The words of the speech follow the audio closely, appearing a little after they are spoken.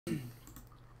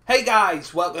Hey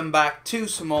guys, welcome back to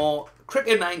some more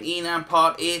Cricket 19 and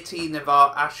part 18 of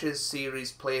our Ashes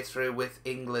series playthrough with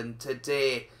England.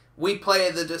 Today we play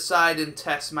the deciding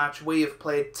test match. We have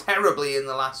played terribly in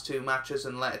the last two matches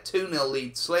and let a 2-0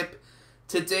 lead slip.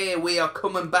 Today we are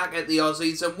coming back at the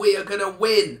Aussies and we are going to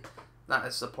win. That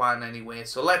is the plan anyway,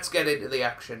 so let's get into the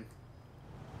action.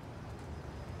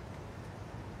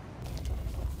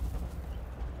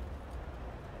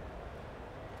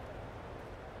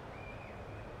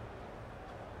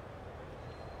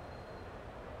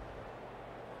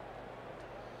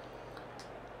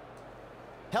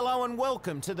 Hello and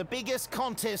welcome to the biggest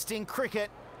contest in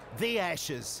cricket, the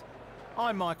Ashes.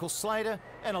 I'm Michael Slater,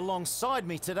 and alongside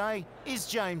me today is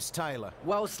James Taylor.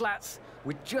 Well, Slats,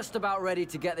 we're just about ready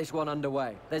to get this one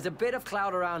underway. There's a bit of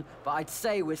cloud around, but I'd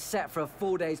say we're set for a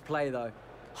full day's play, though.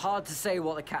 Hard to say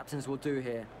what the captains will do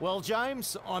here. Well,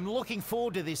 James, I'm looking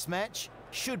forward to this match.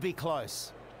 Should be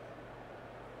close.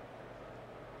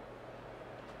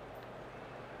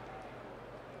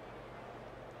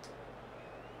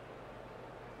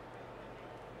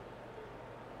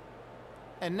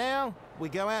 And now, we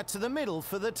go out to the middle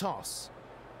for the toss.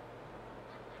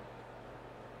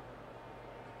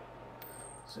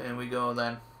 So here we go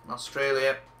then.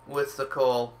 Australia with the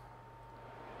call.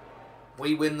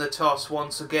 We win the toss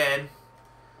once again.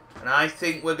 And I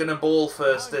think we're going to bowl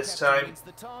first this time. Wins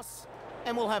the toss,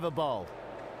 and we'll have a bowl.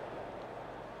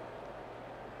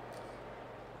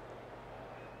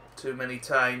 Too many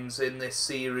times in this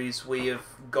series we have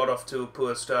got off to a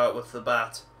poor start with the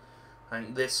bat. I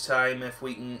think this time if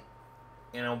we can,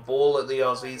 bowl at the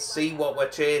Aussies, see what we're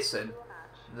chasing,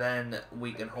 then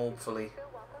we can hopefully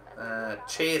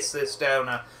chase this down.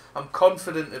 I'm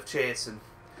confident of chasing.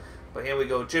 But here we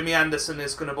go. Jimmy Anderson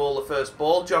is going to bowl the first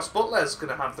ball. Josh Buttler is going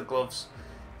to have the gloves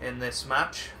in this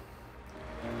match.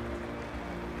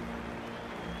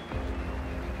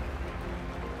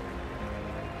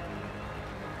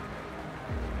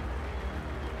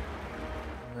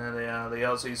 There they are, the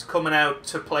Aussies coming out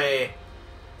to play.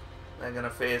 They're going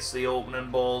to face the opening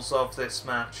balls of this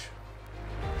match.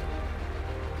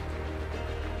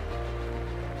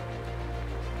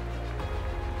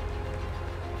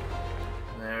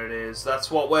 There it is. That's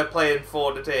what we're playing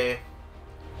for today.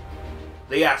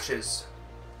 The Ashes.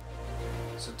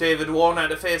 So David Warner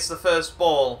to face the first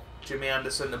ball. Jimmy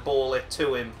Anderson to bowl it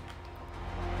to him.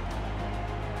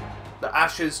 The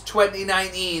Ashes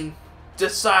 2019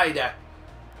 decider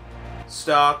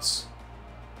starts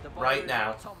right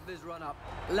now.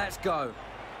 Let's go.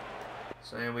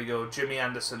 So here we go. Jimmy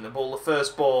Anderson to bowl the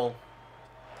first ball.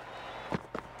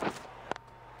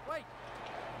 And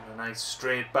a nice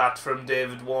straight bat from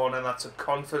David Warner. That's a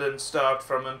confident start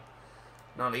from him.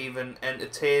 Not even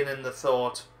entertaining the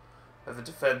thought of a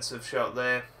defensive shot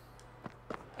there.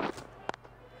 I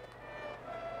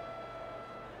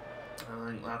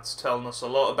think that's telling us a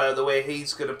lot about the way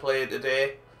he's going to play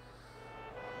today.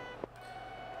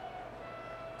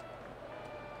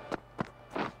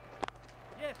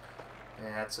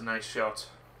 Yeah, that's a nice shot.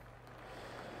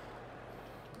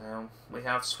 Now, we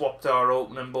have swapped our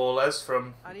opening bowlers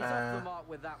from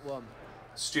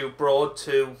Stu Broad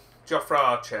to Jofra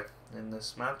Archer in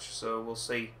this match, so we'll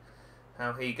see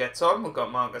how he gets on. We've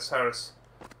got Marcus Harris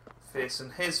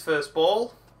facing his first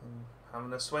ball, and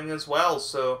having a swing as well,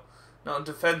 so not a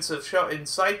defensive shot in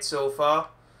sight so far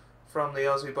from the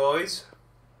Aussie boys.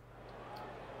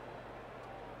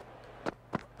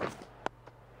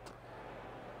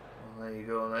 There you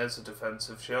go, there's a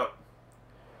defensive shot.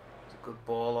 It's a good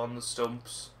ball on the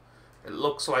stumps. It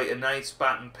looks like a nice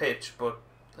bat and pitch, but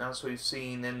as we've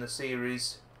seen in the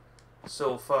series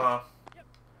so far,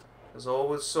 there's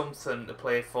always something to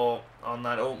play for on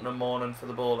that opening morning for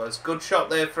the bowlers. Good shot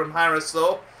there from Harris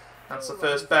though. That's the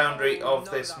first boundary of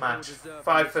this match.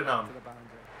 5 for none.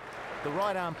 The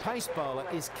right arm pace bowler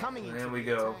is coming in. There we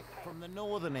go. From the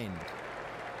northern end.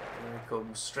 Here he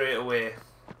comes straight away.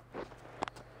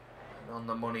 On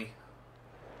the money.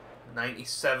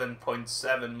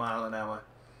 97.7 mile an hour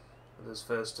with his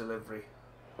first delivery.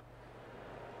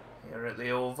 Here at the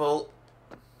Oval.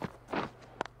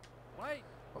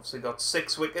 Obviously got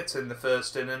 6 wickets in the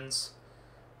first innings.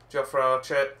 Jofra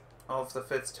Archer of the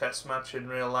 5th test match in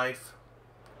real life.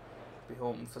 Be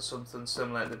hoping for something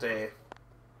similar today.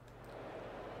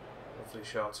 Lovely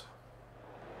shot.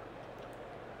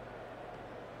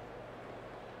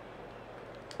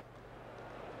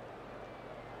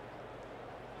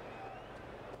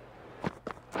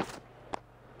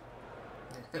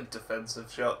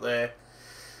 Defensive shot there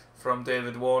from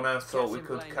David Warner. Thought we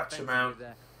could catch him out.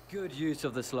 Good use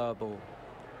of the slower ball.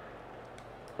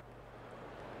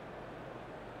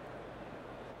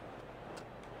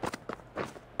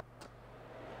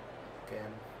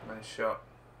 Nice shot.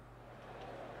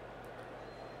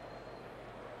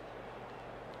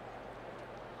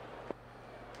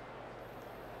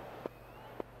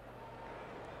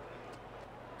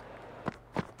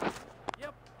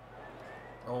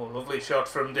 Oh, lovely shot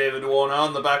from David Warner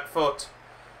on the back foot.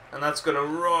 And that's going to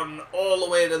run all the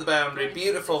way to the boundary.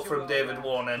 Beautiful from David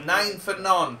Warner. 9 for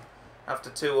none after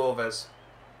 2 overs.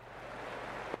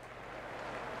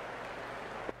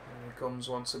 Here he comes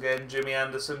once again, Jimmy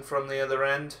Anderson from the other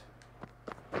end.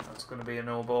 That's going to be a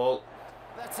no ball.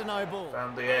 That's a no ball.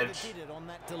 Found the edge. Did it on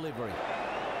that delivery.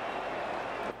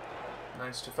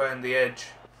 Nice to find the edge.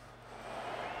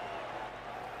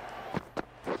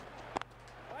 A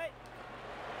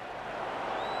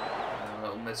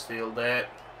little misfield there.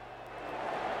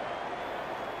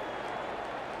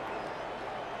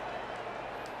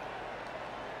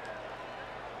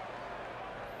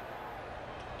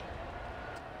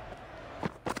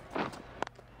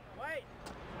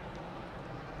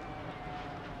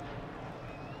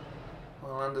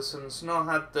 Well, Anderson's not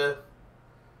had the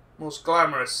most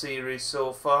glamorous series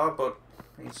so far, but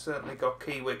he's certainly got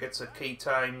key wickets at key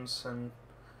times and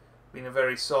been a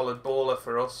very solid bowler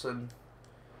for us, and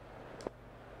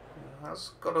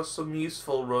has got us some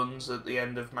useful runs at the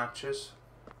end of matches.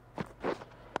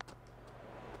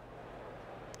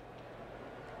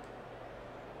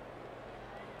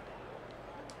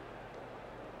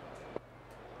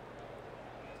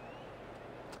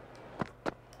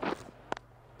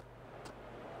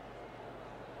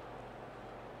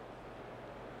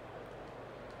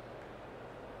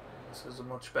 This is a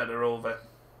much better over.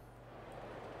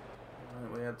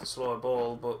 We had the slower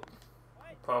ball, but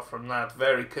apart from that,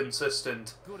 very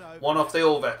consistent. 1 off the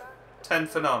over. 10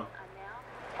 for none.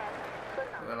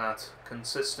 Look at that.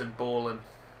 Consistent bowling.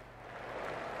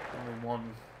 Only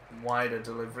 1 wider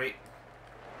delivery.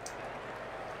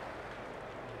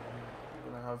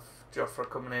 We're going to have Jofra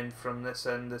coming in from this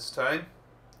end this time.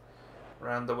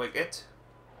 Around the wicket.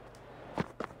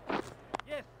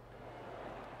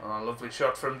 Oh, lovely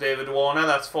shot from David Warner.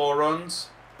 That's 4 runs.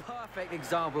 Perfect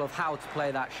example of how to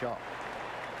play that shot.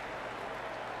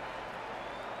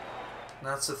 And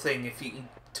that's the thing. If you can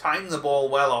time the ball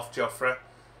well off Jofra,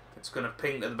 it's going to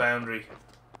ping to the boundary.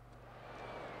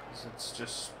 Because it's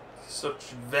just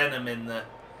such venom in the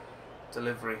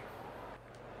delivery.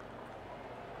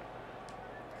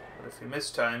 But if you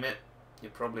mistime it, you're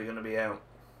probably going to be out.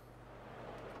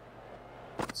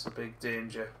 That's a big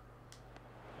danger.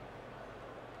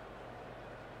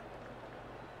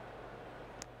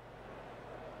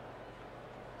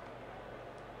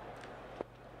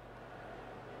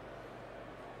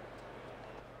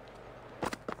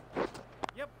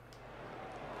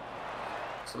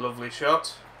 It's a lovely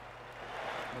shot.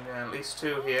 Yeah, at least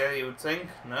 2 here, you would think.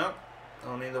 No,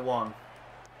 only the 1.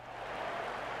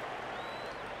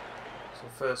 So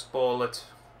first ball at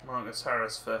Marcus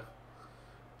Harris for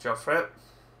Jofra.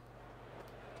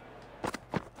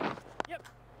 Yep.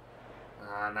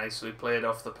 Ah, nicely played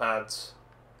off the pads.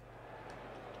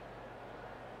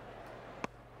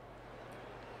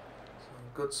 So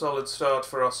good solid start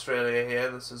for Australia here.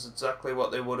 This is exactly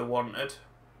what they would have wanted.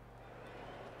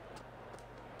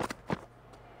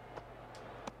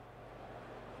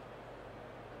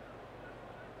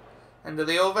 End of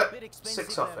the over,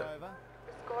 6 off it. The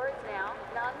score is now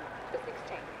 9 to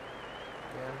 16.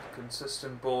 Again,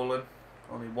 consistent bowling.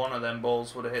 Only 1 of them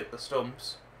balls would have hit the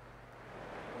stumps.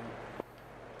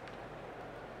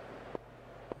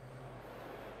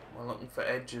 We're looking for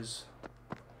edges.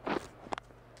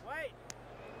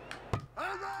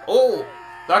 Oh,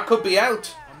 that could be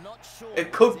out.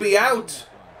 It could be out.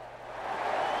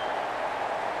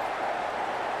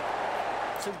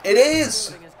 It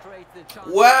is.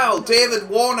 Wow, David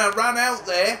Warner ran out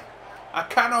there. I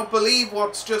cannot believe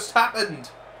what's just happened.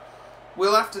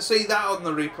 We'll have to see that on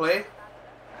the replay.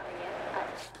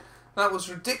 That was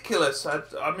ridiculous.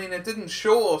 I mean, it didn't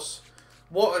show us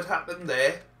what had happened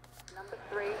there. Number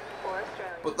 3 for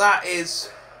Australia. But that is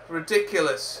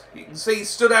ridiculous. You can see he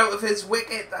stood out of his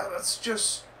wicket. That's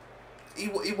just... He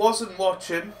wasn't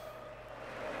watching.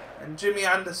 And Jimmy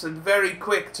Anderson very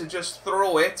quick to just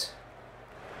throw it.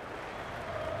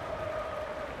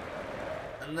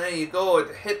 And there you go,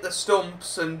 it hit the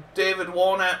stumps and David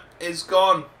Warner is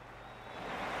gone.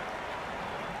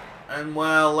 And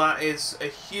well, that is a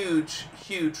huge,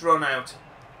 huge run out.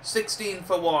 16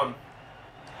 for 1.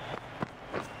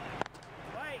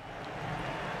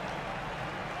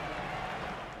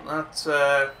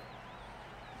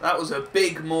 That was a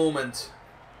big moment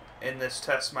in this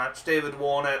test match. David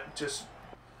Warner just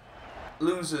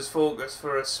loses focus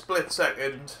for a split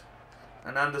second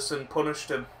and Anderson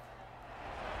punished him.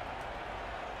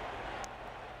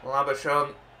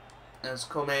 Labashon has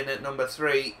come in at number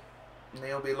 3, and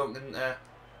he'll be looking to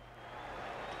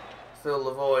fill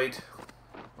the void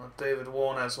that David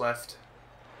Warner's left.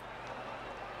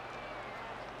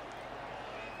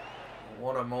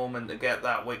 What a moment to get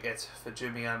that wicket for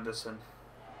Jimmy Anderson.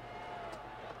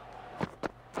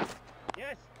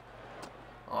 Yes.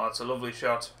 Oh, that's a lovely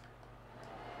shot.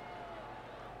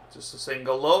 Just a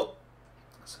single though.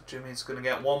 So Jimmy's going to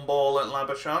get 1 ball at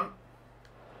Labashon.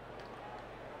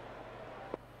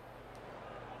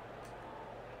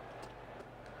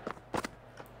 There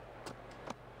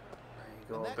you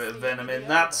go, a bit of venom in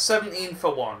that. 17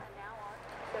 for 1. Now on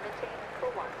 17 for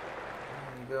 1.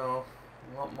 There you go.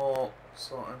 A lot more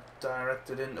sort of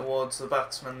directed in towards the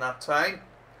batsman that time.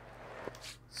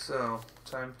 So,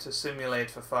 time to simulate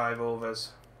for 5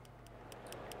 overs.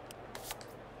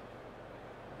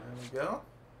 There we go.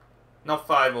 Not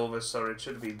 5 overs, sorry, it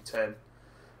should have been 10.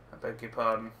 I beg your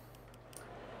pardon.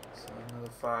 So,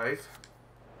 another 5.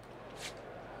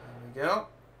 There we go.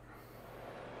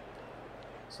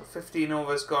 So, 15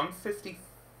 overs gone.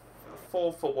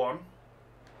 54 for 1.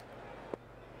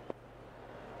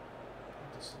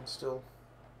 Anderson still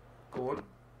going.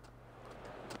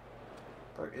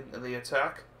 Back into the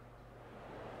attack.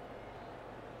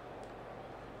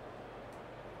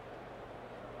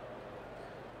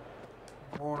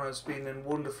 Warner's been in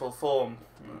wonderful form.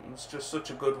 It was just such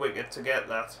a good wicket to get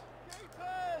that.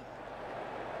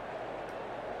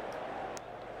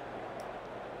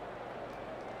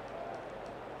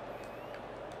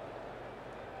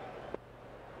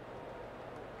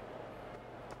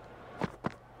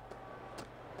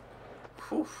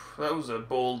 Whew, that was a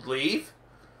bold leave.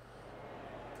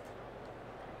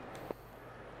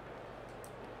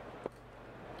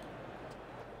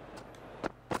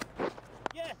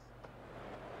 Yes.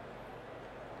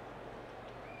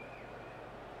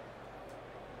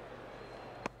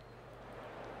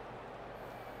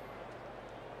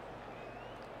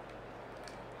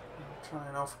 Try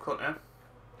an off cutter.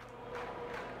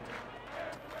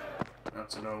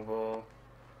 That's a no ball.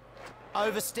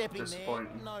 Overstepping there,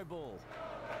 Disappointing. no ball.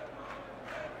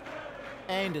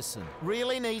 Anderson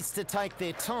really needs to take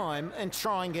their time and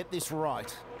try and get this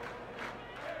right.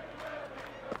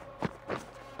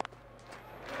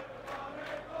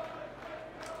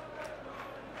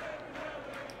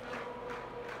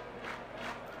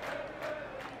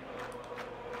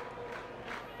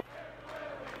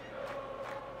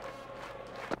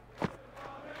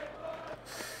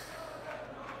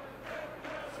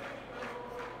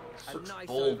 Such nice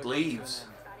bold over leaves.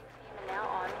 Starting team now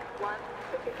on 1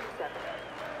 for 57.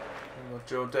 We've got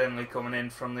Joe Denley coming in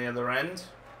from the other end.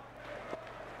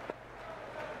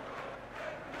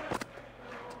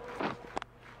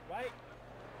 Right.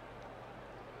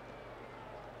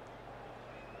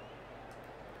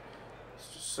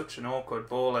 It's just such an awkward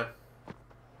bowler.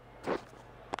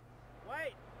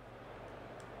 Wait.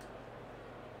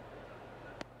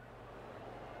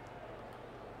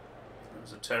 It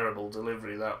was a terrible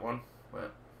delivery, that one.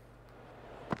 But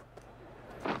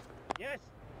Yes.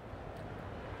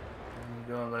 there you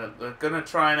go. They're going to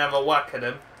try and have a whack at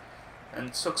him.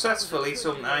 And successfully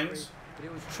sometimes. But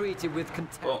it was treated with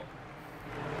contempt. But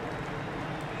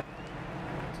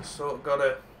just sort of got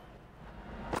to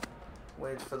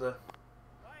wait for the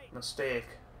Right. mistake.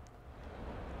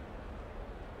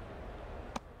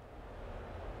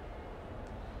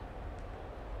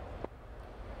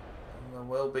 And there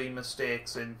will be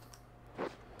mistakes in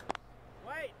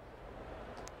Wait.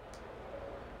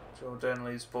 Joe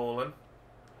Denley's bowling.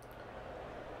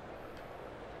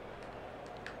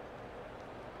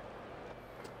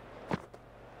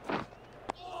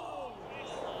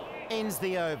 Ends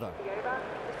the over. The over.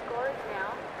 The score is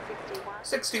now 61.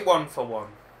 61 for 1.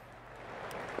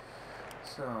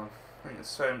 So, I think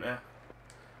it's time to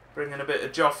bring in a bit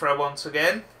of Jofra once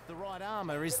again. The right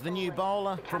armour is the new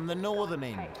bowler from the northern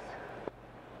end.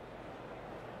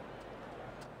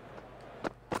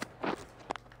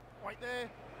 Right there.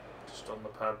 Just on the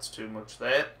pads too much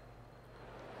there.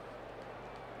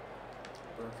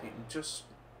 But if you can just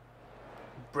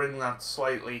bring that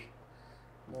slightly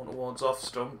more towards off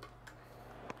stump,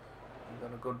 you've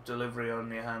got a good delivery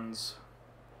on your hands.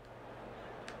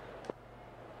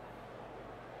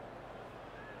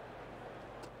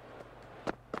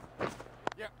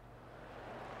 Yeah.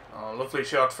 Oh, lovely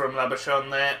shot from Labashon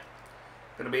there.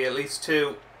 Going to be at least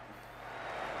 2.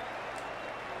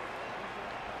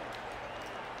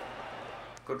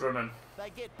 Good running. They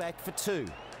get back for 2.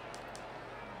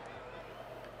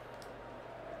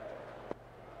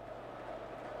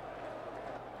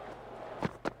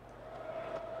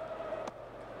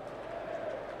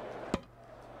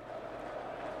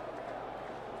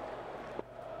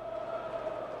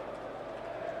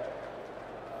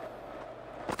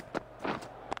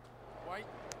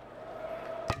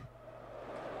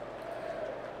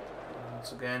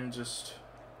 Once again, just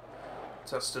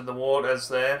tested the waters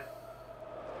there.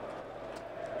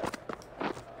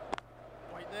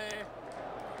 Wait there.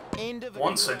 End of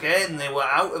Once again, they were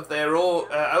out of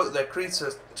their crease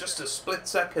just a split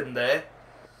second there.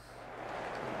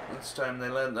 This time they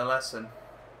learned the lesson.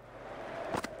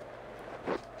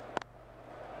 This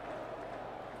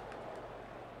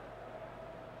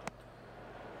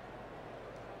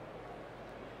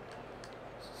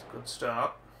is a good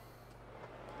start.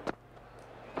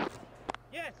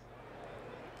 Yes.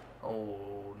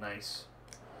 Oh, nice.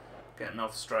 Getting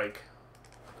off strike.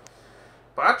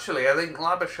 But actually, I think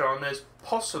Labashon is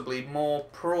possibly more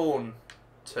prone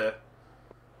to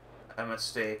a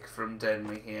mistake from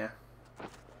Denley here.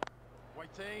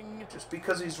 Waiting. Just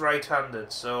because he's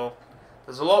right-handed, so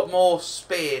there's a lot more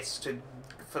space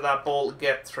for that ball to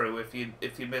get through if you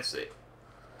miss it.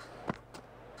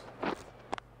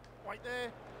 Wait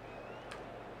there.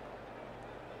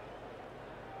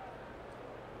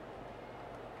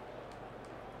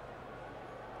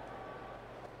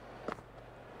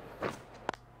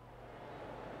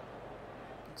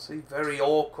 See, very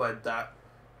awkward that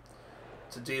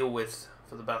to deal with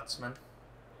for the batsman.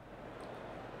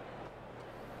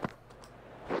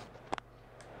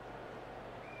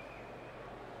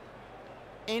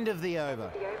 End of the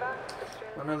over. The over.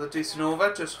 Australia Another decent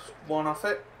over, just one off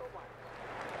it.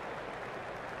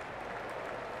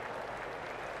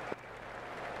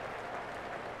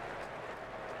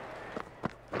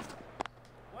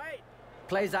 Wait.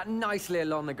 Plays that nicely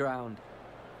along the ground.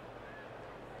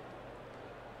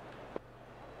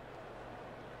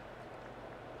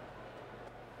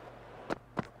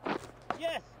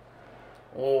 Yes.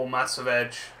 Oh, massive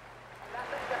edge. That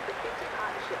brings up the 50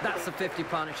 partnership. That's the 50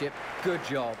 partnership. Good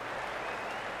job.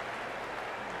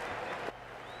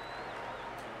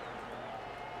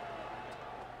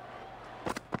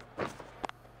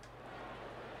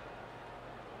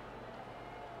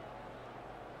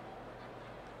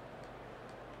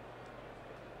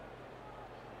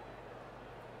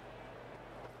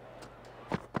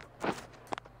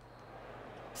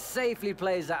 Safely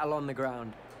plays that along the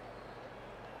ground.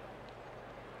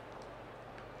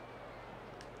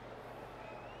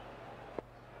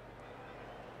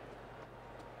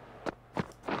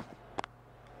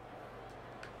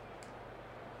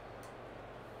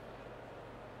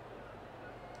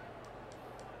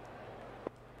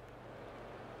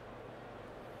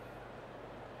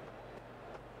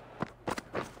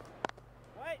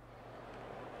 Wait.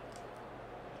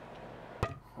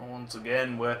 Once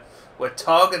again, we're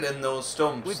targeting those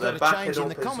stumps. We've Their got a back change it in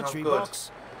the up is not commentary good.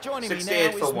 box. Joining me now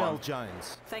 68 for is Mel one.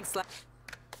 Jones. Thanks, lad.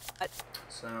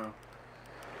 So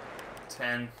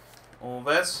 10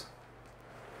 overs.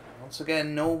 Once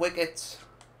again, no wickets.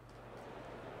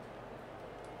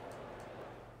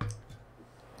 Here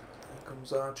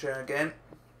comes Archer again.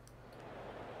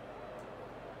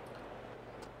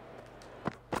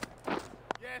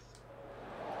 Yes.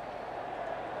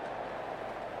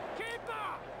 Keeper.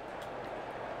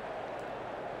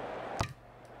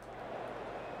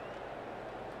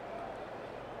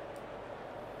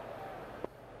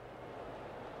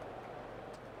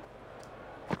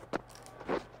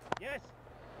 Yes.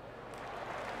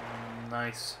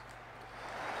 Nice.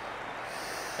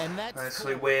 And that's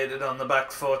Nicely weighted on the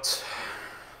back foot.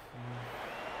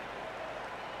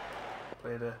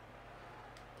 Played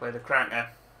a cracker.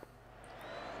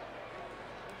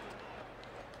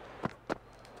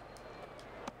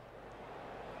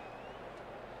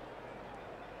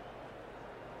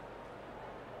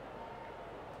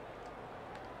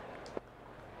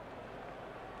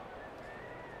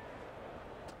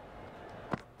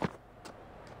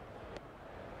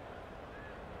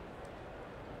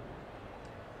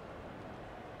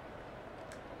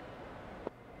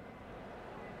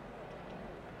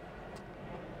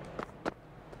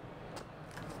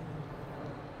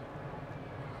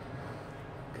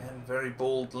 Again, very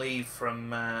bold leave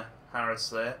from Harris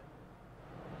there.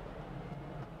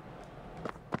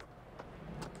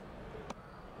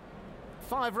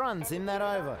 five runs in that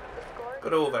over. The score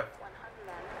Good over.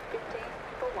 115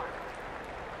 for 1.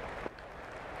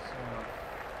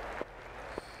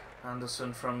 So,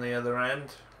 Anderson from the other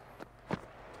end. Getting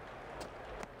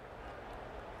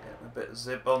a bit of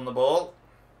zip on the ball.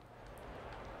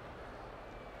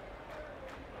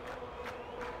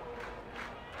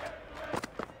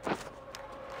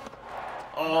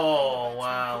 Oh,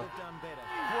 wow. Could have done better.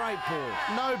 Great ball.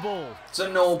 No ball. It's a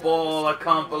no ball. I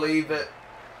can't believe it.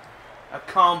 I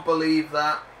can't believe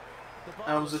that. The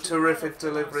That was a bowlers should terrific run off the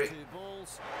last delivery. 2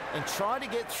 balls and try to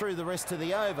get through the rest of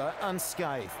the over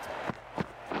unscathed. Yes.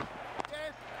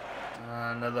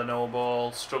 Another no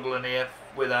ball. Struggling here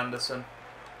with Anderson.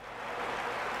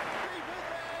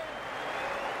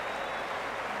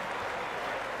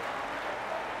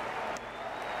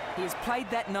 He has played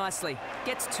that nicely.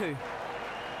 Gets 2. You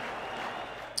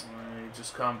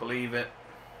just can't believe it.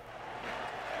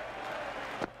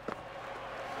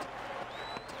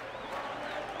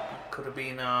 Could have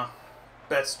been our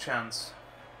best chance.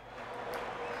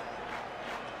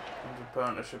 Good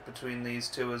partnership between these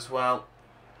two as well.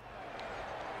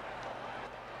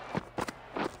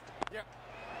 Yep.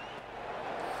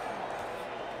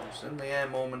 It's in the air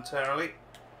momentarily.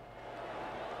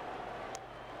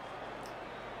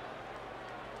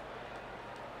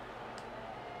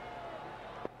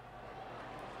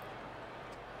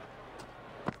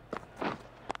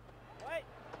 Wait.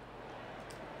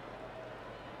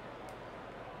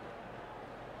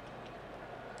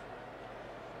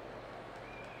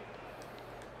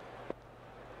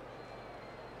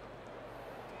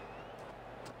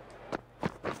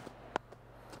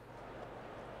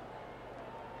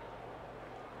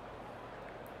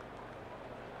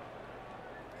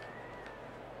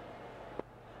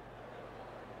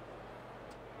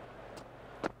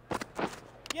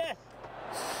 Yes.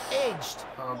 Edged.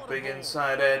 Oh, big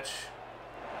inside edge.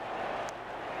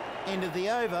 End of the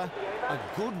over. A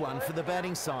good one for the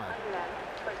batting side.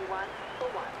 21 for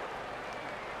 1.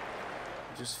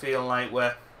 Just feel like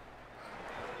we're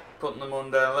putting them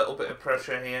under a little bit of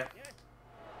pressure here.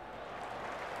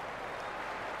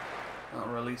 I'll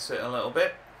release it a little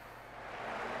bit.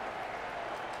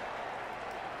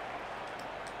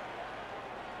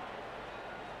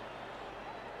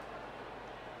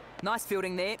 Nice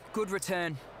fielding there. Good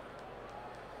return.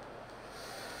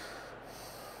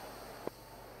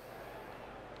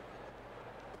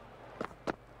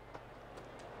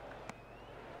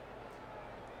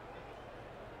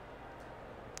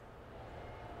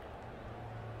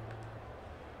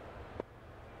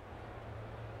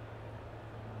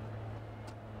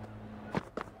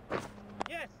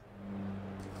 Yes.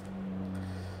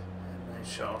 Nice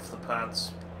shot off the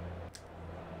pads.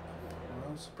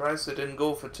 Well, surprised they didn't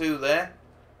go for 2 there.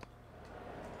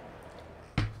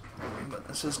 But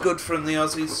this is good from the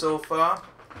Aussies so far.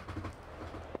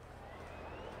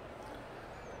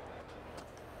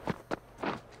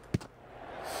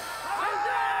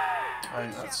 I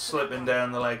think that's slipping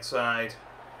down the leg side.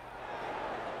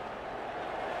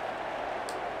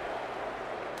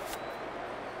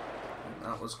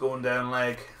 That was going down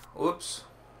leg. Whoops.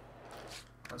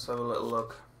 Let's have a little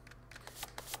look.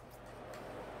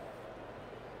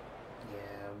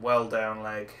 Yeah, well down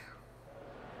leg.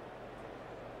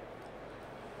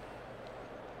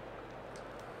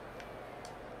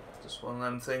 Just one of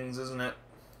them things, isn't it?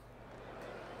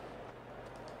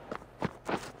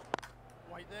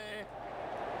 Wait there.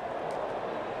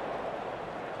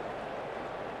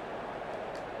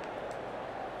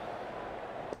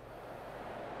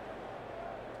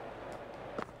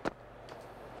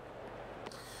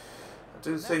 I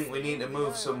do think we need to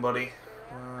move somebody.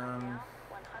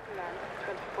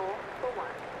 124 for 1.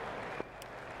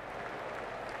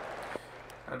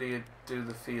 How do you do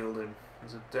the fielding?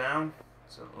 Is it down?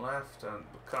 Is it left? I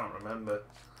can't remember.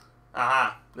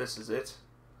 Aha! This is it.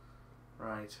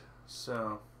 Right.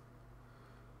 So,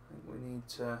 I think we need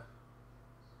to...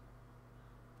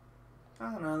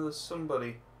 Oh no, there's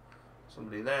somebody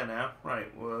there now.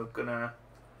 Right, we're gonna...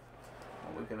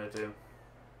 What are we gonna do?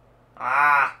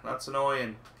 Ah! That's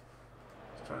annoying.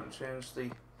 Let's try and change the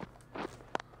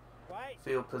Wait.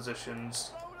 field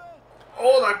positions.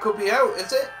 Oh, that could be out,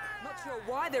 is it? Not sure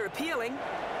why they're appealing.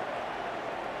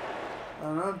 I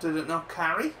don't know, did it not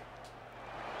carry?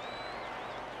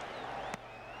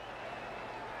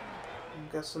 I'm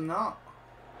guessing not.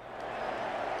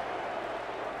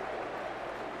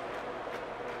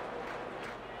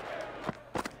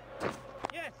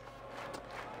 Yes.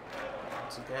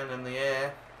 Once again in the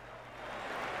air.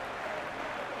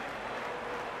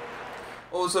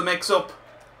 Oh, it's a mix-up.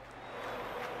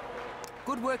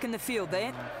 Good work in the field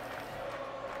there.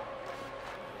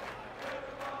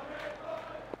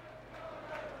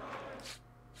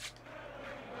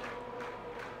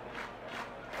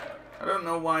 I don't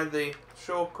know why the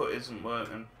shortcut isn't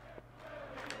working.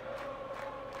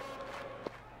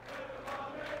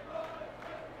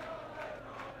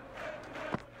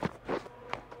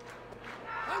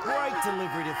 Great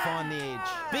delivery to find the edge.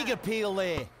 Big appeal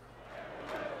there.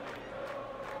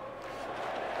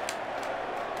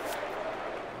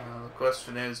 The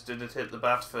question is, did it hit the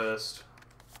bat first?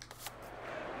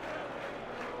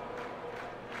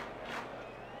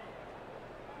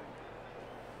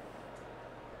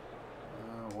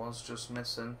 It was just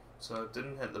missing, so it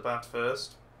didn't hit the bat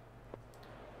first.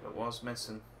 It was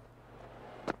missing.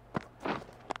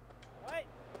 Wait.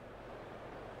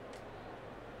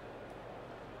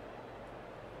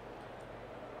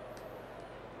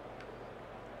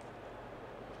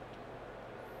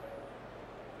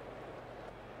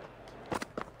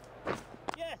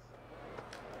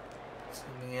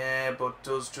 Yeah, but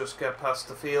does just get past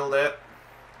the field there.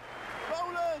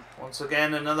 Once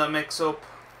again, another mix-up.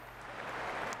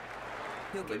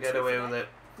 He'll They get get two away for with that. it.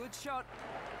 Good shot.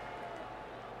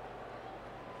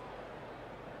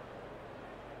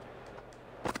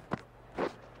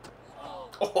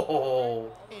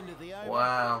 Oh, End of the over.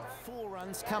 wow. 4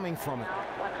 runs coming from it. Now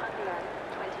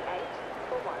 128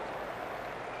 for 1.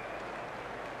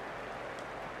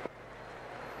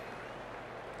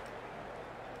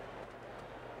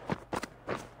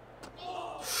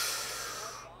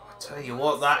 Tell you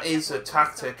what, that is a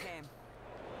tactic. Cam.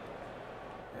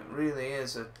 It really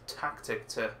is a tactic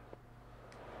to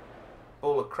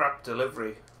bowl a crap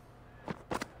delivery.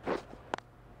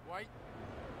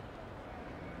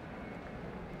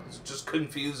 It just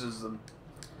confuses them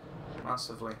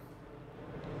massively.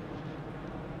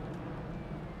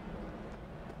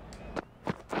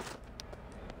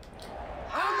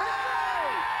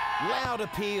 Loud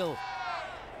appeal.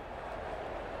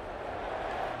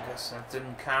 I guess that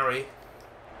didn't carry.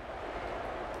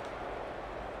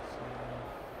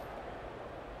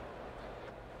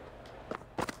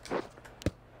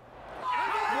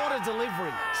 What a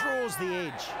delivery. Draws the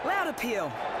edge. Loud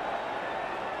appeal.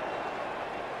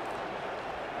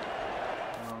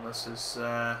 Well, this is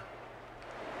a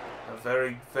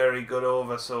very, very good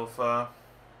over so far.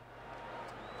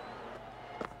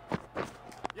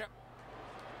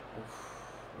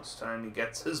 Oof, this time he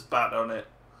gets his bat on it.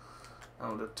 I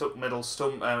would have took middle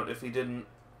stump out if he didn't.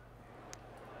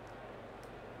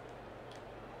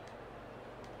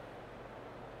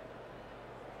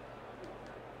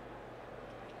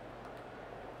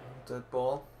 Dead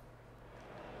ball.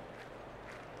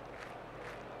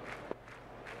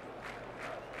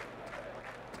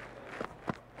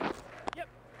 Yep.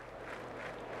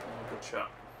 Oh, good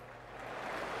shot.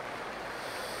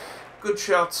 Good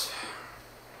shot.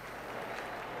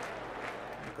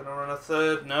 We're gonna run a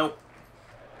third. No.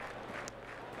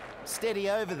 Steady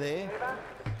over there.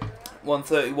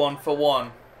 131 for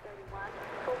 1. 31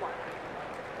 for 1.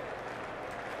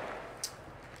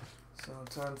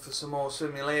 So time for some more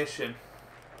simulation.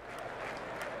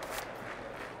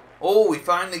 Oh, we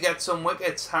finally get some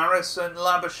wickets. Harris and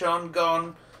Labashon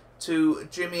gone to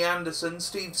Jimmy Anderson.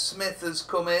 Steve Smith has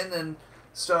come in and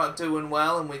started doing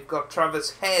well, and we've got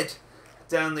Travis Head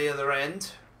down the other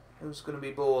end. Who's going to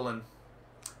be bowling?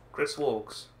 Chris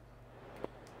Wokes.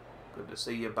 Good to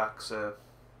see you back, sir.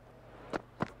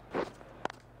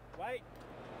 Wait.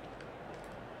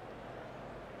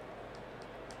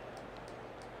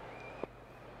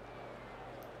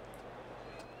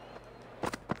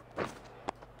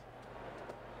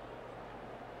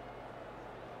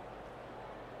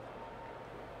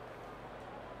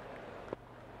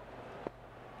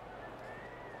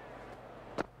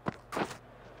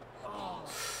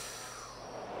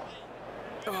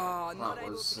 Oh, not That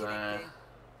able was to connect there.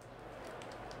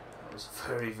 that was a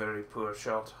very, very poor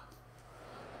shot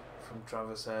from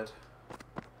Travis Head.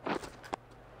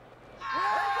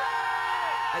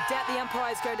 I doubt the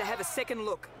umpire's going to have a second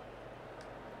look.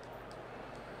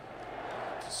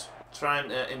 Just trying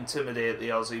to intimidate the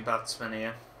Aussie batsman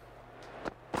here.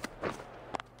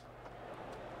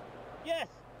 Yes.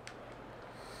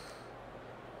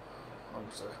 That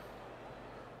was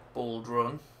a bold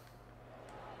run.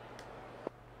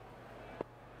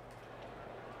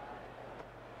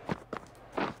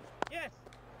 Yes.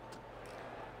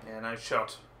 Yeah, nice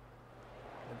shot.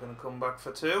 They're going to come back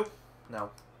for 2?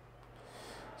 No.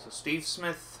 So Steve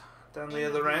Smith down the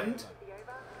other end, The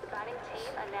over. The batting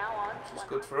team are now on which is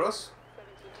good for us.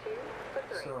 72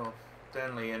 for 3. So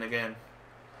Denley in again.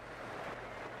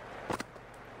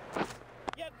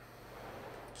 Yep.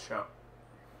 Shot.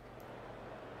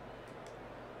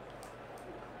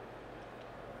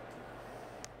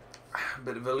 A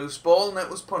bit of a loose ball, and it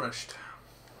was punished.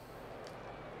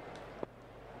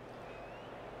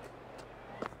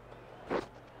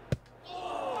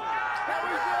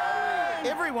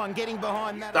 Everyone getting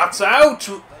behind that. That's out!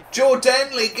 Joe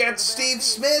Denley gets Steve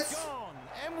Smith. Gone.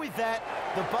 And with that,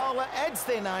 the bowler adds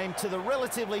their name to the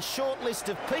relatively short list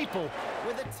of people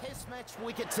with a test match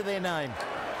wicket to their name.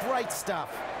 Great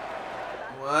stuff.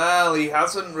 Well, he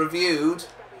hasn't reviewed,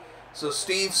 so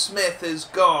Steve Smith is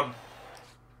gone.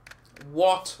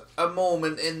 What a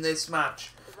moment in this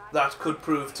match that could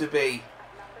prove to be.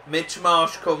 Mitch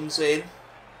Marsh comes in.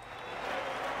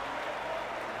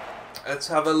 Let's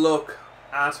have a look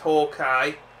at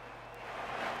Hawkeye.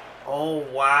 Oh,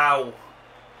 wow.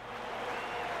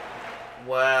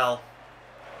 Well,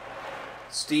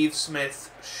 Steve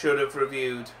Smith should have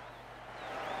reviewed.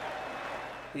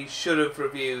 He should have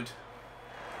reviewed.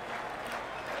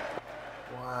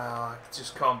 Wow, I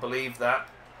just can't believe that.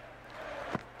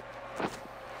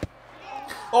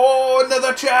 Oh,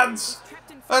 another chance!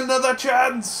 Another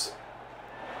chance!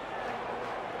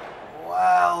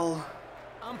 Well,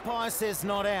 Umpire says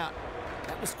not out.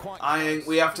 That was quite I think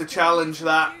we have to challenge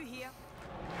that.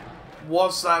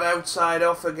 Was that outside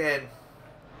off again?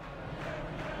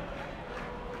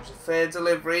 It was a fair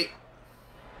delivery.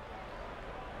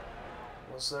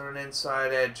 Was there an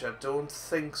inside edge? I don't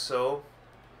think so.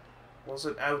 Was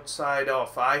it outside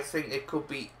off? I think it could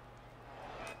be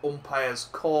umpire's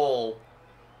call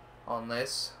on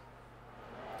this.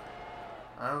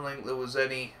 I don't think there was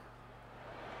any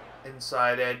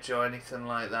inside edge or anything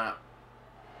like that.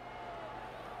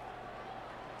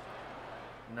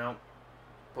 No.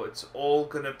 But it's all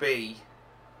going to be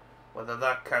whether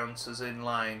that counts as in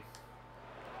line.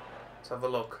 Let's have a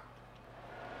look.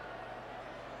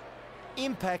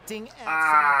 impacting outside.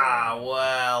 Ah,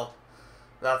 well,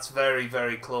 that's very,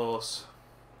 very close.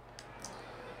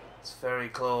 It's very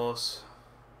close.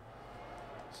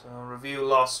 So review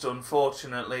lost,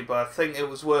 unfortunately, but I think it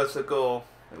was worth a go.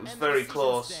 It was very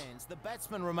close. Stands. The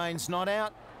batsman remains not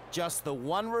out. Just the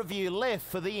one review left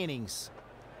for the innings.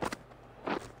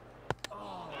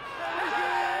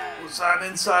 Was that an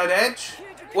inside edge?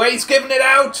 Wait, he's giving it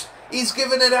out! He's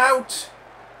giving it out!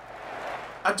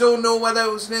 I don't know whether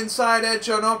it was an inside edge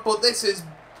or not, but this is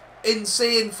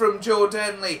insane from Joe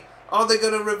Denley. Are they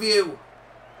going to review?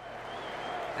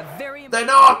 They're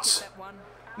not!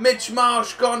 Mitch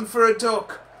Marsh gone for a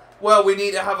duck. Well, we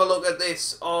need to have a look at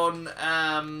this on,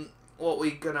 what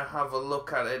we going to have a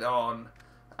look at it on?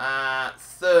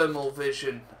 Thermal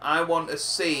vision. I want to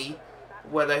see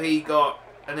whether he got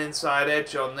an inside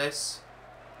edge on this.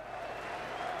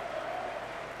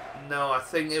 No, I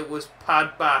think it was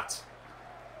pad bat.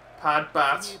 Pad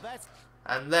bat.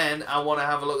 And then I want to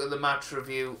have a look at the match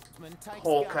review.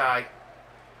 Hawkeye.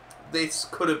 This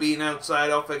could have been outside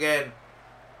off again.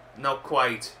 Not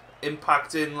quite.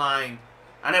 Impact in line.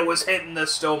 And it was hitting the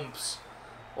stumps.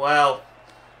 Well,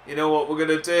 you know what we're going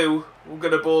to do? We're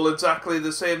going to bowl exactly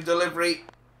the same delivery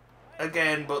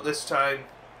again, but this time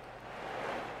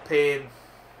Payne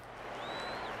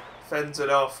fends it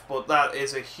off. But that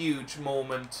is a huge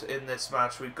moment in this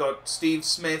match. We've got Steve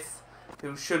Smith,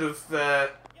 who should have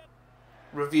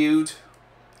reviewed.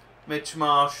 Mitch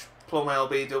Marsh, Plum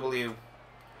LBW.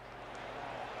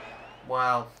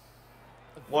 Wow.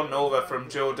 1 over from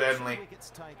Joe Denley.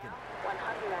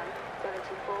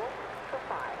 174 for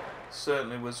 5.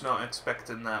 Certainly was not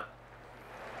expecting that.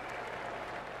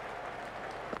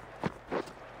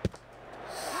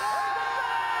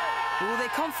 Oh, they're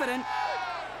confident.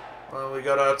 Well, we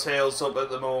got our tails up at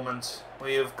the moment.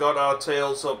 We have got our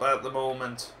tails up at the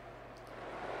moment.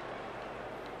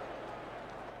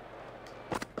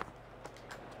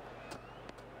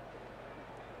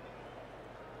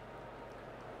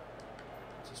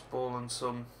 Just bowling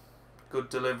some good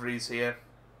deliveries here.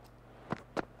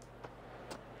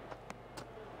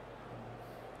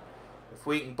 If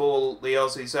we can bowl the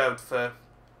Aussies out for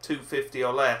 250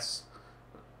 or less,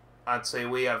 I'd say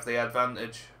we have the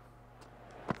advantage.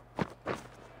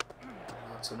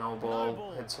 That's a no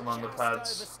ball. Hits him on the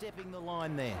pads. Overstepping the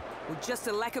line there. Well, just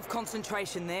a lack of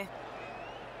concentration there.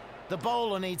 The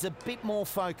bowler needs a bit more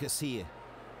focus here.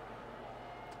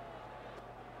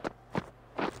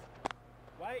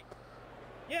 Wait.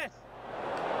 Yes.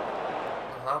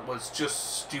 That was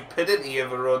just stupidity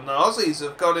of a run. The Aussies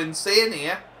have gone insane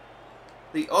here.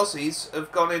 The Aussies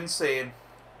have gone insane.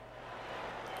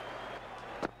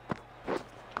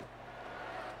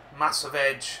 Massive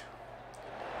edge.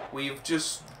 We've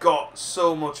just got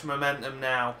so much momentum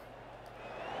now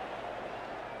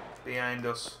behind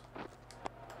us.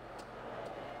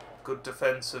 Good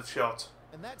defensive shot.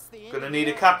 And that's the end. Gonna need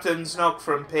a captain's knock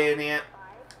from Payne here.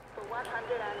 For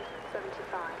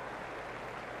 175.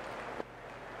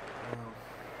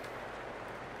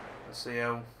 Let's see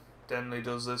how Denley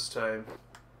does this time.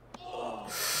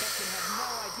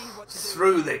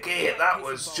 Through the gate, that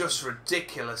was just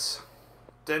ridiculous.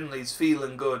 Denley's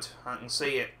feeling good, I can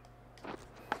see it.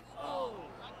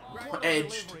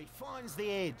 Edged. Finds the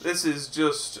edge. This is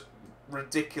just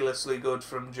ridiculously good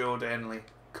from Joe Denley.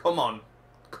 Come on.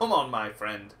 Come on, my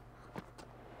friend.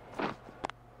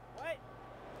 Wait.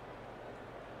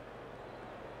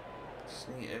 Just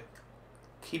need to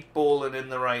keep bowling in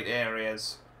the right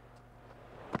areas.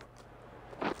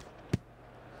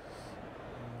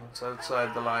 It's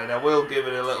outside the line. I will give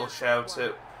it a little shout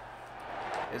out.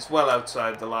 It's well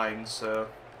outside the line, so...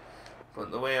 But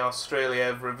the way Australia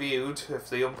have reviewed, if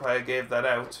the umpire gave that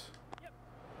out...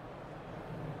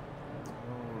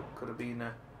 Oh, it could have been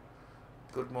a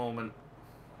good moment.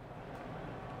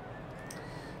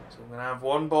 So we're going to have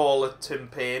one ball at Tim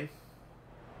Payne.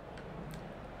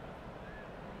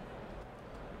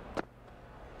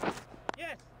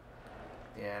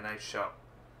 Yeah, nice shot.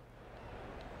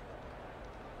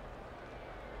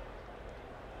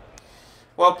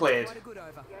 Well played. Quite a good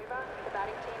over. The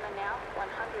batting team are now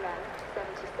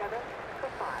 177 for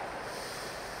 5.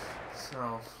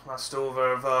 So, last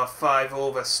over of our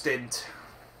 5-over stint.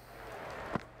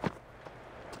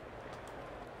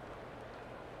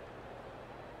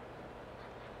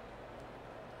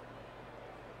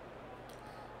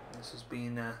 This has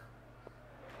been a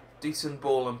decent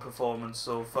bowling performance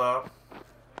so far.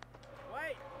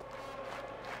 Wait.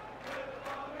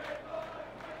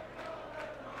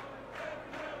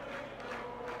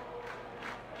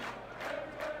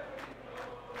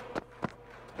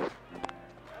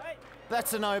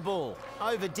 That's a no ball.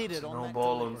 Overdid it It's on no that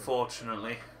ball, delivery.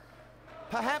 unfortunately.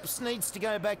 Perhaps needs to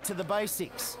go back to the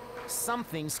basics.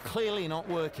 Something's clearly not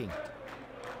working.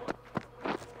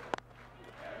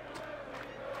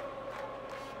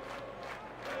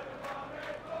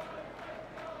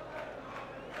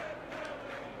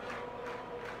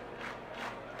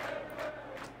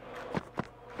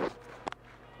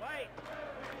 Wait.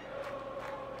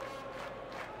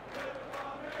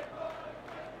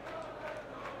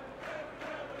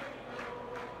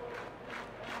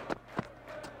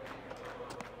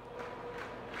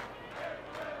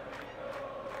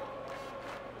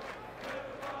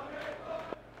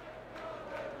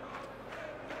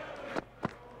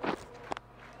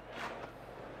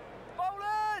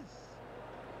 Bowlers!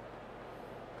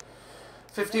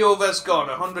 50 overs gone,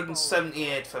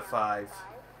 178 for 5.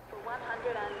 For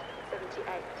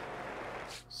 178.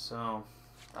 So,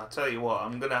 I'll tell you what,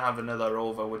 I'm going to have another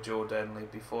over with Joe Denley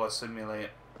before I simulate.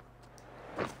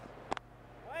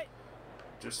 Wait.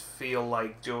 Just feel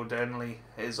like Joe Denley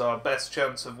is our best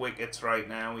chance of wickets right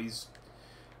now. He's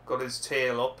got his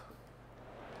tail up.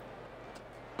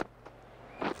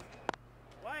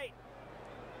 Wait.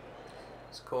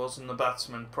 It's causing the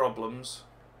batsman problems.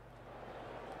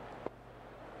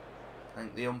 I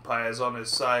think the umpire's on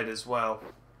his side as well.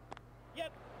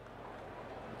 Yep.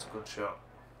 That's a good shot.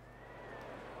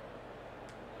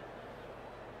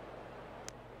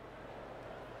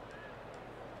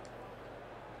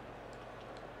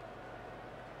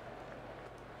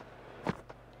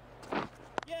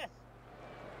 Yes.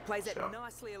 Plays it Sure.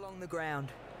 nicely along the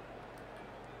ground.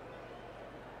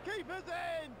 Keeper's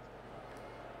in.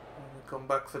 We come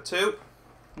back for 2.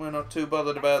 We're not too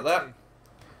bothered about that.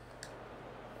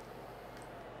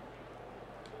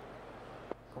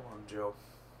 Come on, Joe.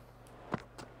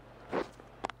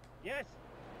 Yes.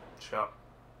 Shot.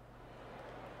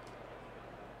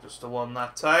 Just a 1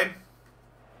 that time.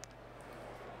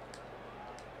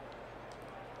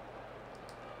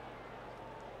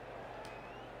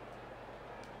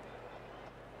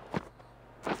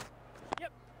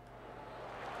 Yep.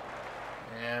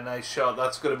 Yeah, nice shot.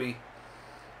 That's going to be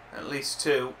at least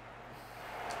 2.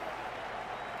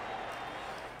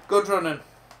 Good running.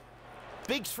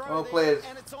 Big throw Well there, played.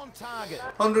 and it's on target.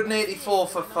 184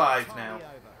 for 5 now.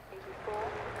 84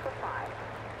 for 5.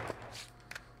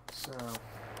 So,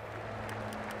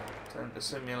 time to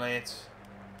simulate.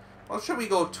 Well, should we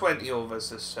go 20 overs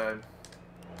this time?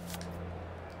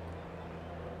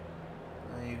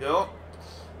 There you go.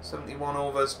 71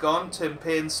 overs gone. Tim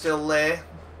Payne's still there.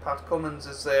 Pat Cummins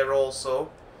is there also.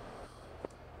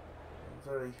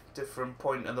 Very different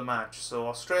point of the match. So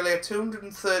Australia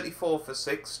 234 for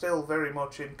 6. Still very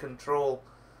much in control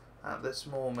at this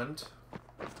moment.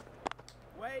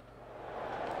 Wait.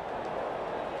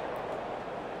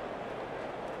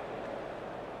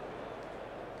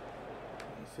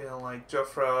 You feel like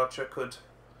Jofra Archer could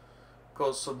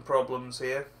cause some problems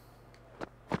here.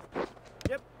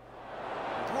 Yep.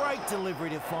 Great delivery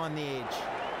to find the edge.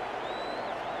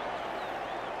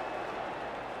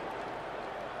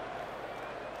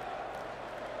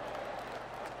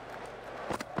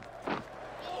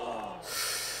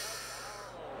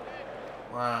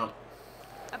 Wow.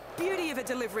 A beauty of a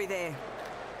delivery there.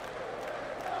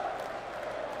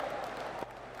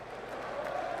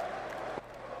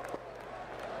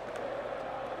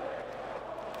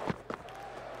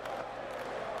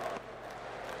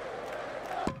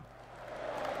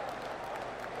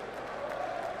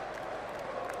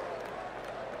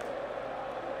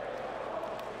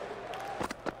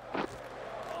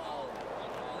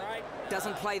 Right.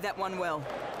 Doesn't play that one well.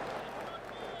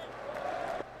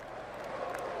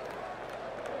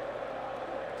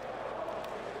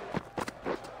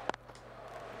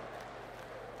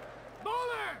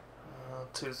 Bowler.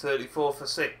 234 for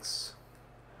 6.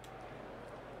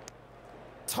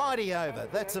 Tidy over.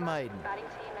 That's a maiden. Batting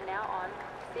team are now on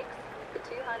 6 for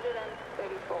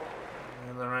 234. On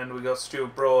the other end we got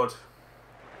Stuart Broad.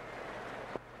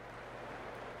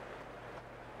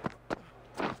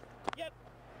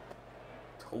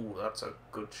 that's a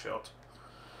good shot.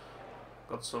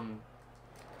 Got some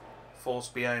force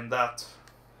behind that.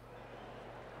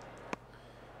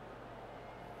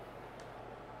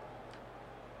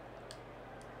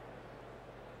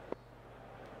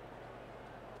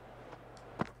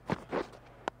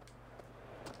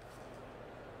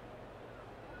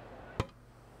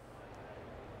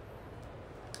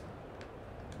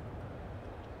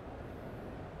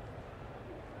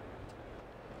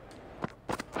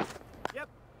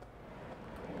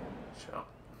 Shot.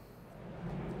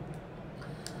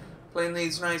 Playing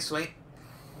these nicely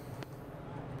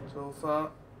so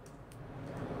far.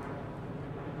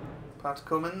 Pat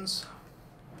Cummins.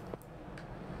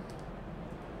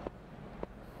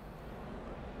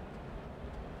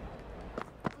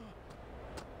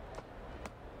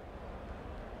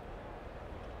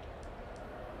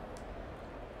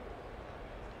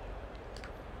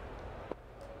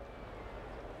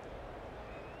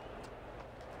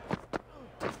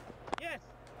 Yes.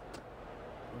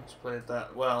 Let's play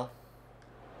that well.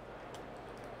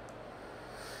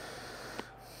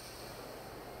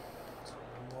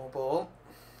 More ball.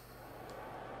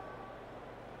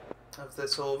 Have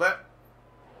this over.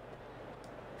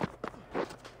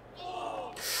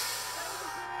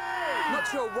 Not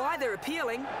sure why they're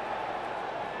appealing.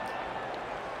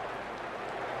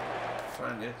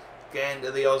 Trying to get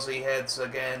into the Aussie heads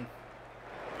again.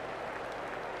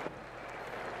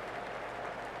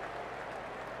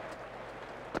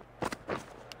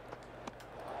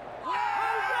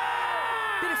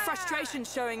 Bit of frustration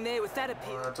showing there with that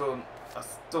appeal. I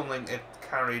don't think it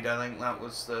carried. I think that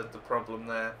was the problem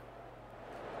there.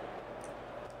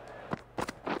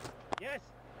 Yes.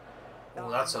 Oh,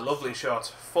 that's a lovely shot.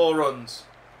 4 runs.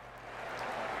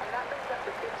 And that brings up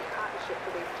the 50 partnership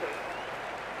for these two.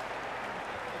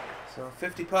 So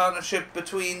 50 partnership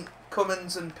between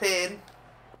Cummins and Payne.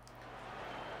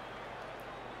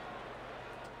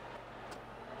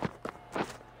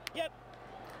 Yep.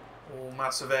 Oh,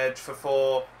 massive edge for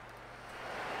 4.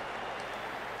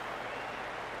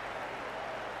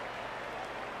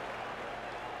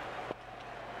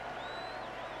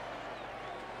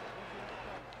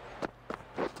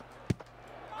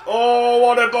 Oh,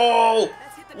 what a ball!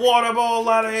 What a ball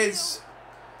that is!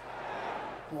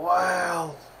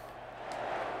 Wow.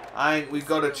 I think we've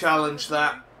got to challenge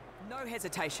that. No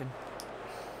hesitation.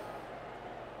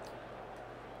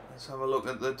 Let's have a look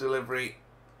at the delivery.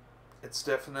 It's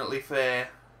definitely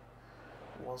fair.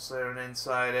 Was there an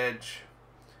inside edge?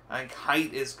 I think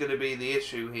height is going to be the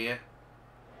issue here.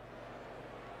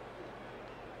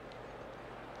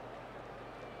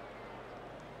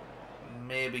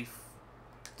 Maybe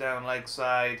down leg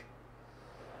side.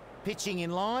 Pitching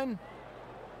in line.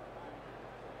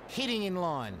 Hitting in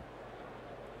line.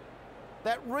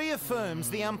 That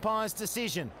reaffirms the umpire's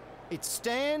decision. It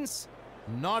stands,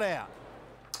 not out.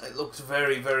 It looked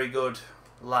very, very good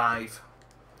live.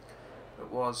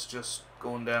 It was just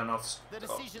going down off The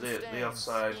decision the stands.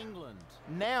 offside. England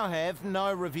now have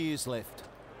no reviews left.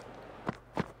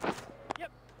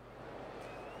 Yep.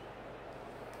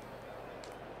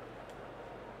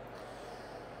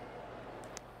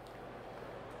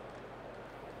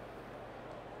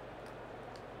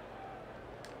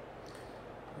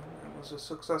 It was a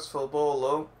successful ball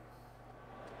though.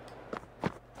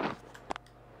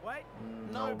 Wait.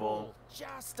 No ball.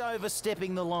 Just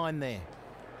overstepping the line there.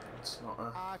 It's not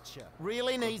a... Archer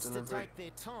really needs to delivery. take their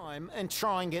time and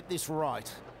try and get this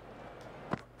right.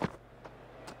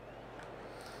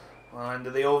 Well, end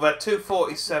of the over.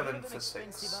 247 for 6.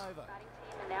 Expensive over. Batting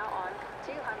team are now on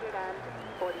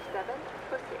 247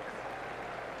 for 6.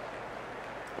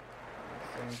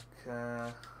 I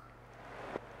think...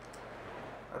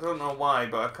 I don't know why,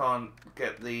 but I can't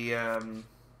get the...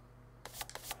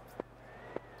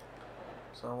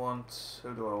 So I want...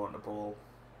 Who do I want the ball?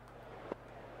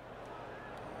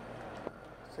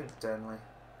 I think Denley.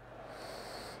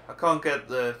 I can't get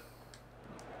the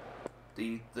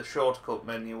shortcut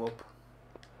menu up.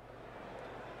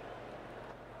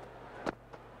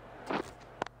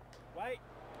 Wait.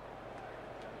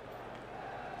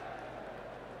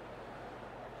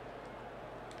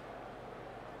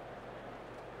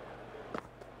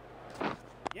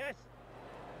 Yes.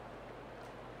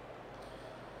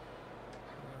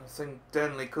 I think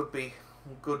Denley could be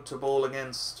good to bowl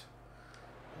against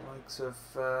the likes of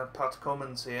Pat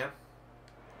Cummins here.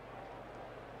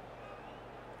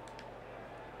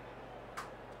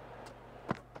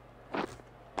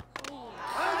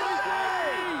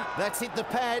 That's hit the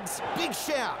pads. Big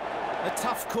shout. A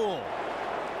tough call.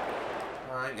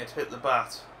 I think it hit the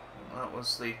bat. That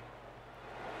was the...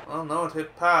 Well, no, it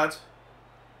hit pad.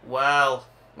 Well,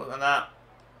 look at that.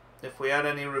 If we had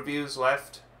any reviews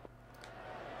left,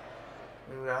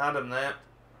 we would have had them there.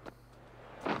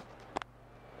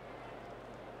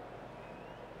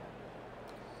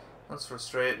 That's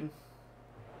frustrating.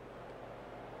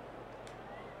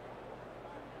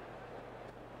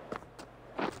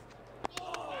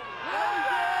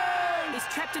 He's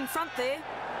trapped in front there.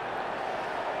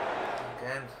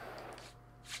 Again.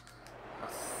 I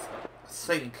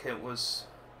think it was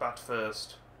bat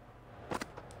first.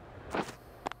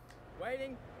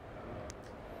 Waiting.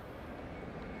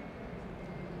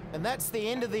 And that's the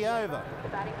end of the over. The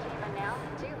batting team are now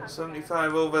 200.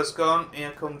 75 overs gone.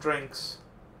 Here come drinks.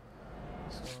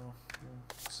 So,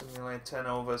 simulate 10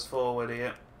 overs forward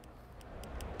here.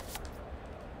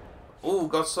 Oh,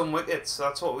 got some wickets.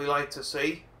 That's what we like to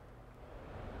see.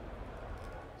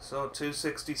 So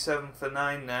 267 for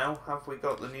 9 now. Have we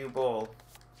got the new ball?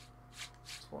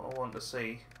 That's what I want to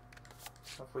see.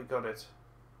 Have we got it?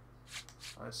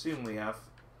 I assume we have.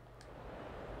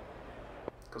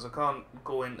 Because I can't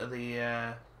go into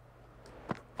the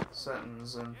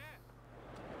settings and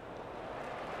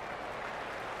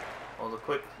or the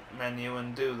quick menu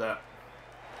and do that.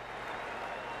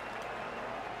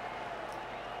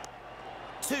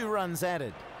 2 runs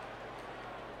added.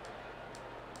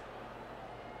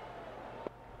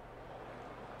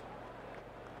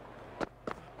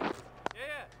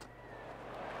 Yeah.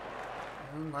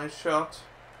 Nice shot.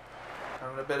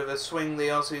 Having a bit of a swing, the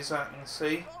Aussies, I can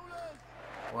see.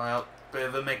 Well, bit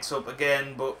of a mix-up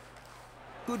again, but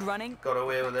Good running. got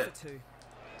away with it. For 2.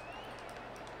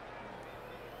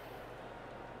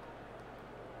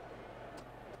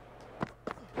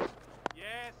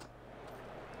 Yes.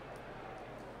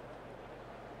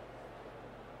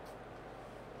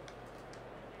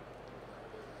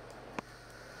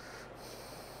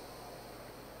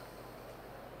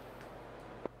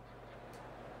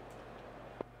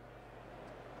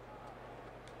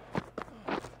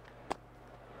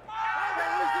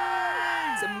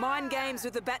 9 games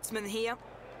with the batsman here.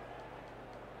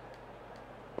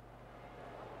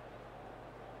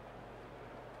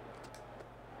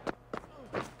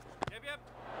 Yep.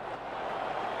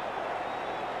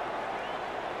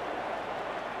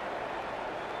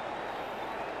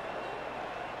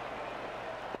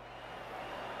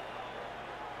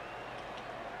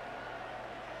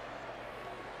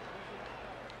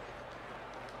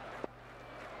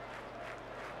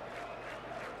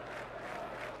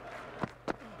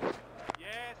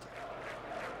 Yes.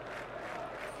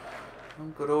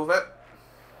 Good over.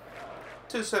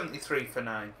 273 for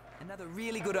 9. Another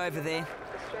really good over there.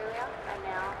 Australia are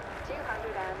now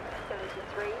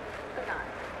 273 for 9.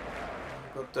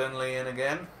 Got Dunley in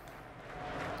again.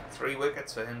 3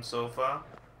 wickets for him so far.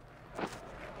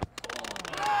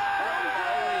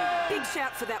 Big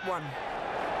shout for that one.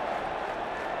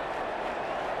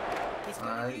 He's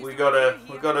gonna use We the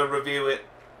gotta review here. review it.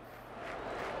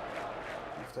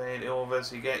 After 8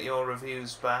 overs, you get your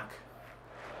reviews back.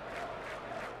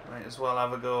 Might as well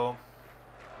have a go.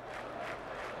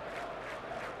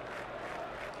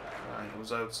 It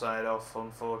was outside off,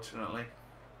 unfortunately.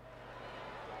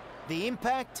 The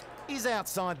impact is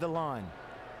outside the line.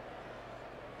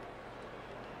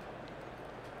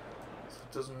 So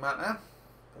it doesn't matter.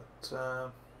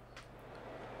 But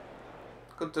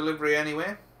good delivery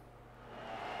anyway.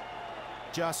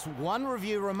 Just 1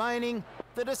 review remaining.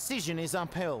 The decision is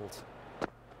upheld.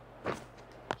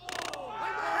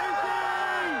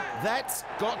 That's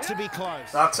got to be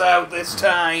close. That's out this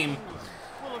time.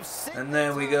 Will have set And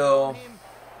there we the go. target on him,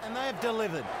 and they have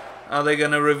delivered. Are they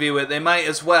going to review it? They might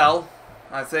as well,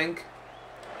 I think.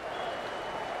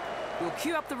 We'll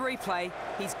queue up the replay.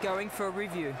 He's going for a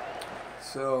review.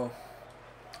 So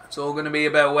it's all going to be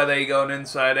about whether you go an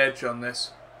inside edge on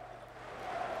this.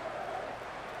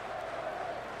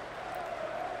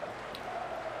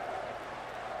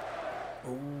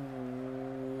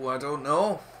 Ooh, I don't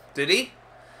know. Did he?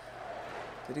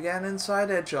 Did he get an inside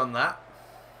edge on that?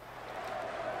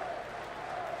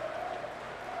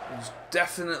 It was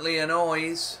definitely a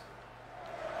noise.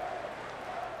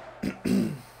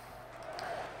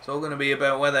 It's all going to be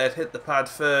about whether it hit the pad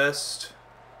first.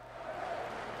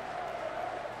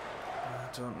 I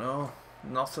don't know.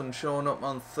 Nothing showing up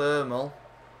on thermal.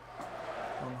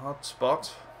 On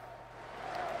hotspot.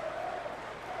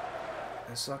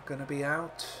 Is that going to be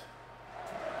out?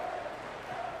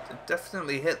 It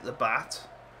definitely hit the bat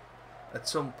at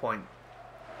some point.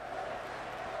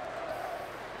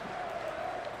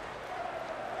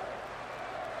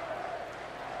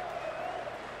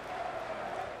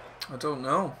 I don't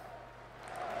know.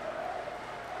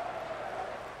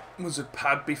 Was it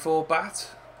pad before bat?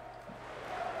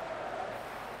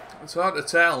 It's hard to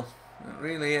tell. It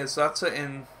really is. That's it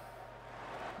in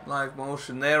live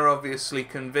motion. They're obviously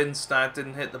convinced that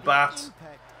didn't hit the bat.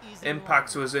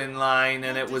 Impact was in line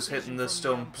and it was hitting the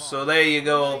stump. So there you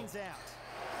go.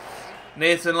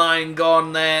 Nathan Lyon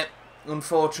gone there,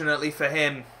 unfortunately for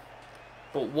him.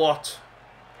 But what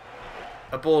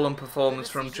a bowling performance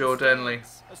from Joe Denley.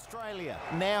 Australia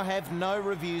now have no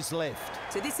reviews left.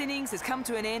 So this innings has come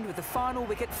to an end with the final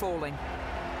wicket falling.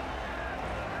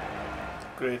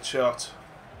 Great shot.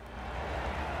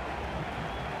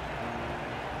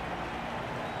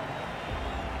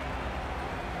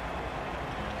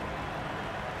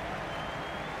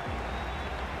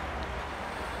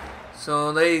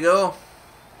 So there you go.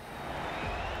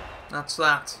 That's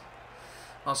that.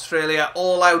 Australia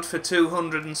all out for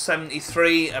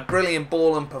 273. A brilliant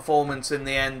bowling performance in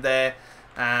the end there.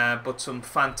 But some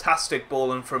fantastic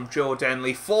bowling from Joe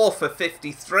Denley. 4 for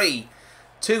 53.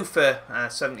 2 for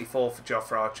 74 for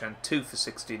Jofra Archer and 2 for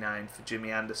 69 for Jimmy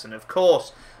Anderson. Of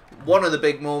course, one of the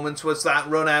big moments was that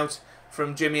run out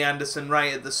from Jimmy Anderson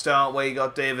right at the start where he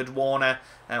got David Warner.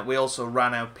 We also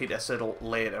ran out Peter Siddle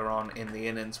later on in the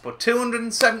innings. But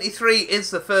 273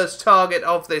 is the first target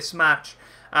of this match.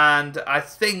 And I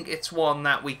think it's one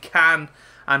that we can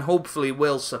and hopefully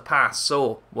will surpass.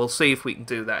 So we'll see if we can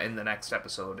do that in the next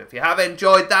episode. If you have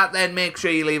enjoyed that, then make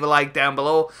sure you leave a like down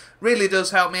below. Really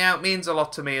does help me out. Means a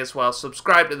lot to me as well.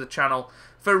 Subscribe to the channel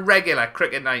for regular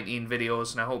Cricket 19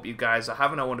 videos. And I hope you guys are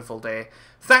having a wonderful day.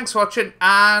 Thanks for watching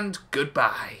and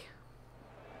goodbye.